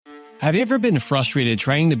Have you ever been frustrated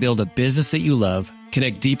trying to build a business that you love,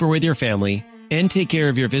 connect deeper with your family, and take care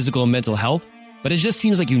of your physical and mental health, but it just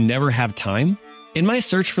seems like you never have time? In my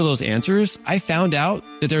search for those answers, I found out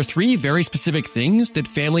that there are 3 very specific things that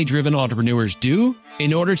family-driven entrepreneurs do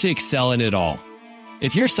in order to excel in it all.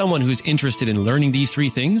 If you're someone who's interested in learning these 3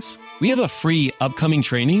 things, we have a free upcoming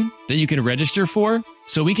training that you can register for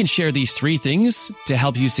so we can share these 3 things to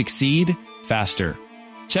help you succeed faster.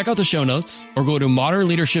 Check out the show notes or go to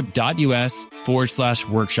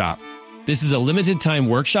modernleadership.us/workshop. This is a limited time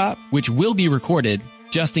workshop, which will be recorded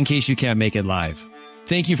just in case you can't make it live.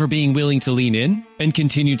 Thank you for being willing to lean in and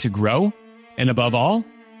continue to grow. And above all,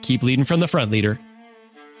 keep leading from the front, leader.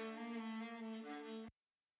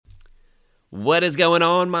 What is going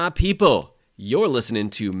on, my people? You're listening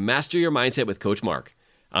to Master Your Mindset with Coach Mark.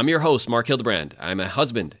 I'm your host, Mark Hildebrand. I'm a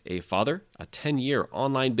husband, a father, a 10-year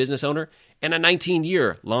online business owner, and a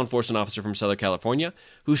 19-year law enforcement officer from Southern California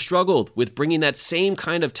who struggled with bringing that same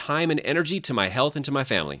kind of time and energy to my health and to my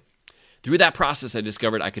family. Through that process, I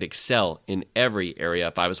discovered I could excel in every area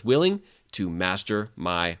if I was willing to master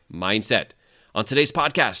my mindset. On today's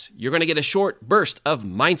podcast, you're going to get a short burst of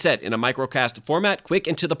mindset in a microcast format, quick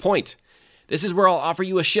and to the point. This is where I'll offer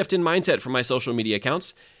you a shift in mindset from my social media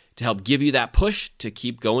accounts to help give you that push to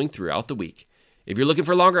keep going throughout the week. If you're looking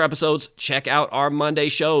for longer episodes, check out our Monday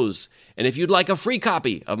shows. And if you'd like a free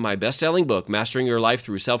copy of my best-selling book, Mastering Your Life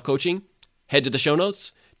Through Self-Coaching, head to the show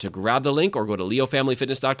notes to grab the link or go to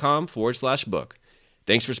leofamilyfitness.com/book.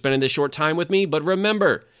 Thanks for spending this short time with me, but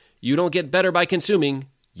remember, you don't get better by consuming,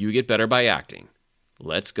 you get better by acting.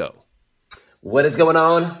 Let's go. What is going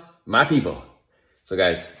on, my people? So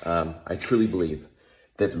guys, I truly believe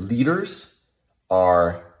that leaders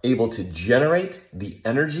are able to generate the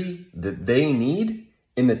energy that they need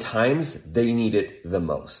in the times they need it the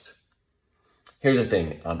most. Here's the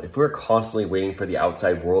thing, if we're constantly waiting for the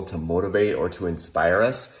outside world to motivate or to inspire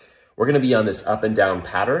us, we're gonna be on this up and down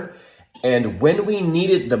pattern. And when we need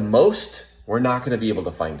it the most, we're not gonna be able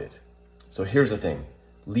to find it. So here's the thing,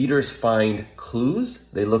 leaders find clues,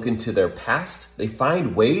 they look into their past, they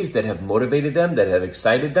find ways that have motivated them, that have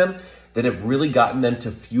excited them, that have really gotten them to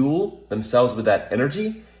fuel themselves with that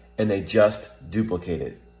energy, and they just duplicate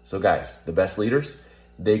it. So guys, the best leaders,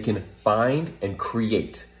 they can find and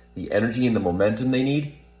create the energy and the momentum they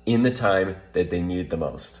need in the time that they need it the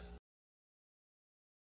most.